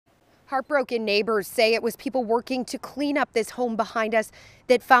Heartbroken neighbors say it was people working to clean up this home behind us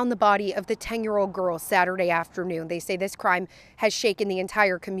that found the body of the 10-year-old girl Saturday afternoon. They say this crime has shaken the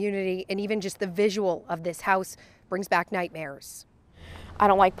entire community, and even just the visual of this house brings back nightmares. I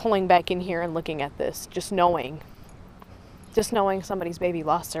don't like pulling back in here and looking at this, just knowing somebody's baby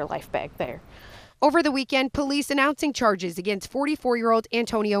lost their life back there. Over the weekend, police announcing charges against 44-year-old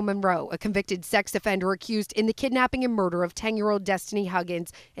Antonio Monroe, a convicted sex offender accused in the kidnapping and murder of 10-year-old Destiny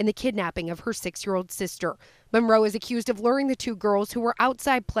Huggins and the kidnapping of her 6-year-old sister. Monroe is accused of luring the two girls who were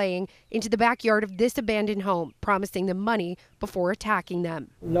outside playing into the backyard of this abandoned home, promising them money before attacking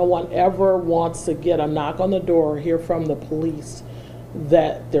them. No one ever wants to get a knock on the door or hear from the police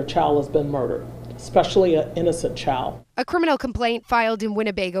that their child has been murdered, especially an innocent child. A criminal complaint filed in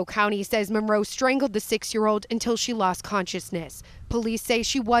Winnebago County says Monroe strangled the 6-year-old until she lost consciousness. Police say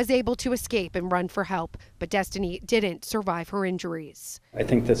she was able to escape and run for help, but Destiny didn't survive her injuries. I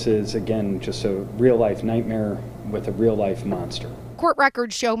think this is, again, just a real-life nightmare with a real-life monster. Court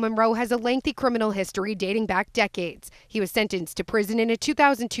records show Monroe has a lengthy criminal history dating back decades. He was sentenced to prison in a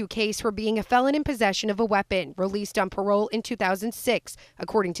 2002 case for being a felon in possession of a weapon, released on parole in 2006,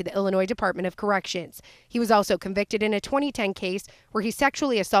 according to the Illinois Department of Corrections. He was also convicted in a 2010 case where he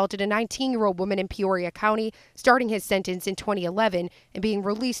sexually assaulted a 19-year-old woman in Peoria County, starting his sentence in 2011 and being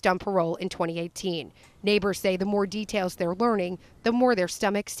released on parole in 2018. Neighbors say the more details they're learning, the more their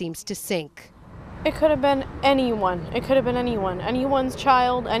stomach seems to sink. It could have been anyone. It could have been anyone. Anyone's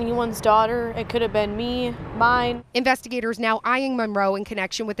child, anyone's daughter. It could have been me, mine. Investigators now eyeing Monroe in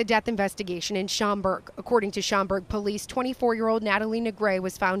connection with the death investigation in Schaumburg. According to Schaumburg police, 24-year-old Natalie Negre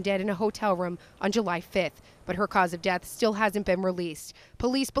was found dead in a hotel room on July 5th, but her cause of death still hasn't been released.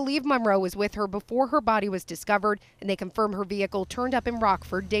 Police believe Monroe was with her before her body was discovered, and they confirm her vehicle turned up in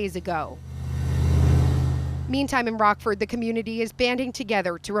Rockford days ago. Meantime, in Rockford, the community is banding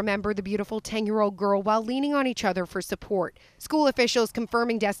together to remember the beautiful 10-year-old girl while leaning on each other for support. School officials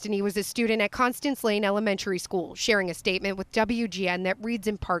confirming Destiny was a student at Constance Lane Elementary School, sharing a statement with WGN that reads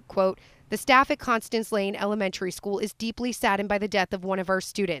in part, quote, "The staff at Constance Lane Elementary School is deeply saddened by the death of one of our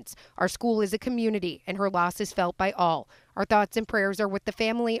students. Our school is a community, and her loss is felt by all. Our thoughts and prayers are with the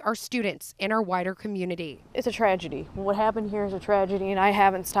family, our students, and our wider community." It's a tragedy. What happened here is a tragedy, and I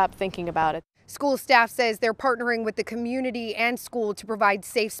haven't stopped thinking about it. School staff says they're partnering with the community and school to provide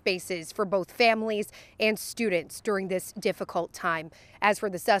safe spaces for both families and students during this difficult time. As for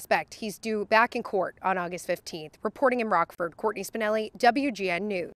the suspect, he's due back in court on August 15th. Reporting in Rockford, Courtney Spinelli, WGN News.